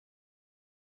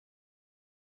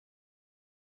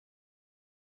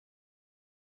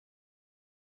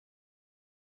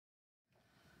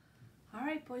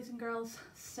right, boys and girls,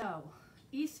 so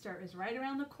Easter is right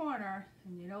around the corner,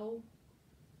 and you know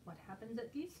what happens at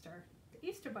Easter? The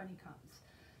Easter Bunny comes.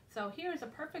 So here's a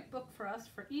perfect book for us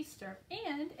for Easter,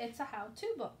 and it's a how-to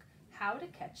book, how to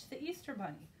catch the Easter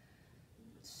Bunny.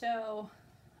 So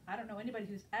I don't know anybody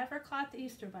who's ever caught the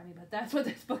Easter Bunny, but that's what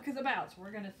this book is about. So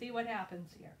we're going to see what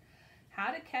happens here.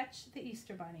 How to Catch the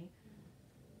Easter Bunny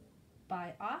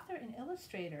by author and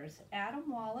illustrators Adam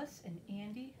Wallace and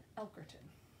Andy Elkerton.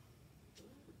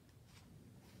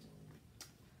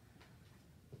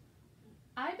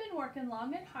 I've been working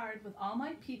long and hard with all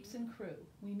my peeps and crew.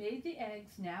 We made the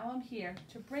eggs, now I'm here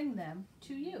to bring them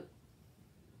to you.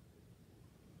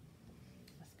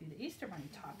 Must be the Easter Bunny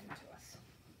talking to us.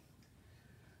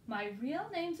 My real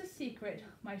name's a secret.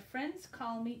 My friends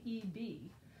call me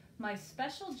EB. My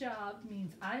special job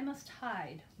means I must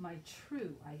hide my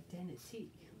true identity.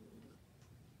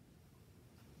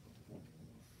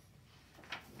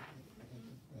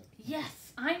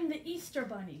 Yes, I'm the Easter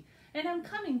Bunny, and I'm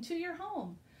coming to your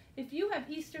home. If you have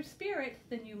Easter spirit,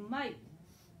 then you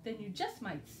just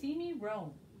might see me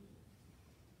roam.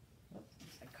 Oops,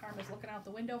 looks like Karma's looking out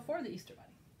the window for the Easter Bunny.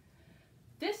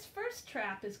 This first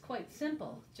trap is quite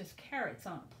simple, just carrots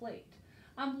on a plate.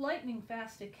 I'm lightning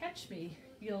fast to catch me.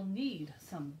 You'll need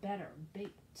some better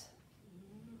bait.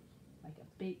 Like a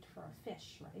bait for a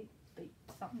fish, right? Bait,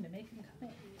 something to make him come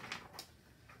in.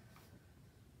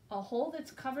 A hole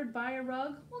that's covered by a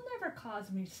rug will never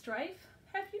cause me strife.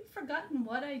 Have you forgotten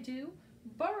what I do?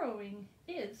 Burrowing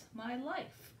is my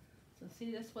life. So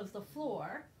see, this was the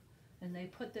floor, and they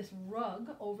put this rug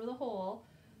over the hole,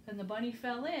 and the bunny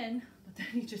fell in, but then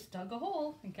he just dug a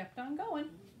hole and kept on going.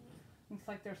 Looks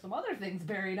like there's some other things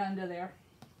buried under there.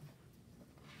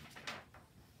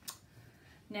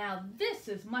 Now this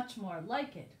is much more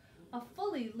like it. A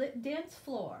fully lit dance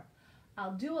floor.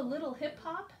 I'll do a little hip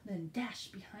hop, then dash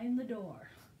behind the door.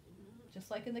 Just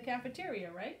like in the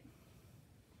cafeteria, right?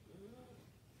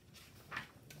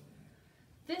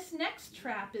 This next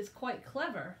trap is quite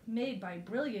clever, made by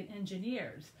brilliant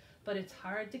engineers, but it's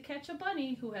hard to catch a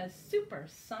bunny who has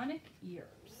supersonic ears.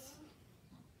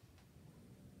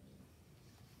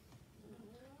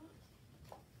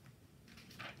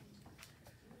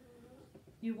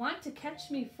 You want to catch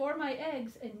me for my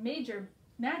eggs and major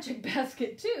magic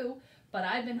basket too, but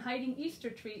I've been hiding Easter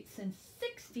treats since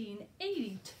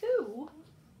 1682.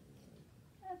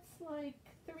 That's like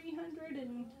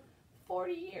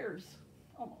 340 years,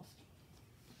 almost.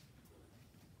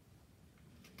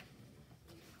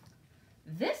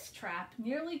 This trap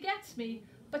nearly gets me,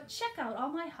 but check out all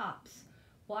my hops.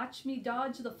 Watch me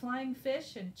dodge the flying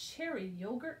fish and cherry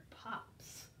yogurt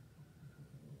pops.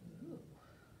 Ooh.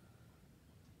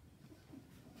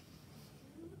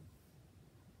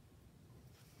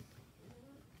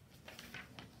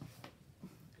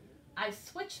 I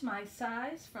switch my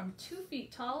size from 2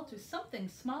 feet tall to something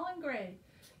small and gray.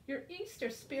 Your Easter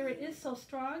spirit is so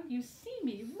strong, you see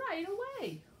me right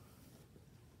away.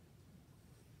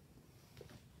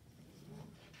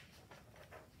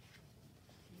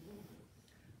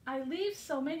 I leave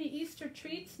so many Easter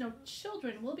treats, no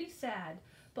children will be sad.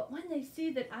 But when they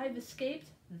see that I've escaped,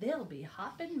 they'll be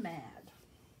hopping mad.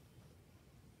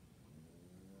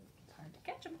 It's hard to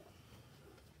catch them.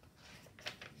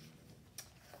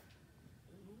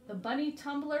 The Bunny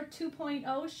Tumbler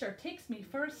 2.0 sure takes me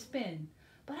for a spin.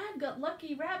 But I've got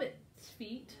lucky rabbit's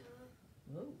feet.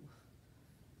 Whoa.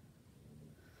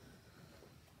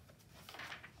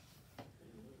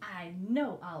 I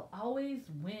know I'll always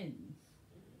win.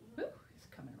 Ooh, he's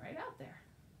coming right out there.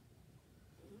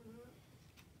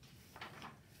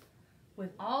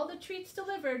 With all the treats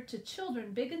delivered to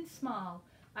children big and small,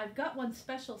 I've got one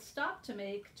special stop to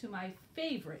make to my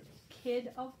favorite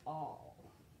kid of all.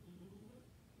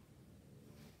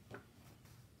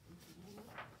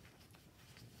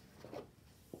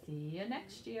 See you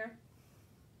next year.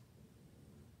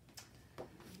 I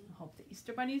hope the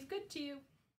Easter Bunny is good to you.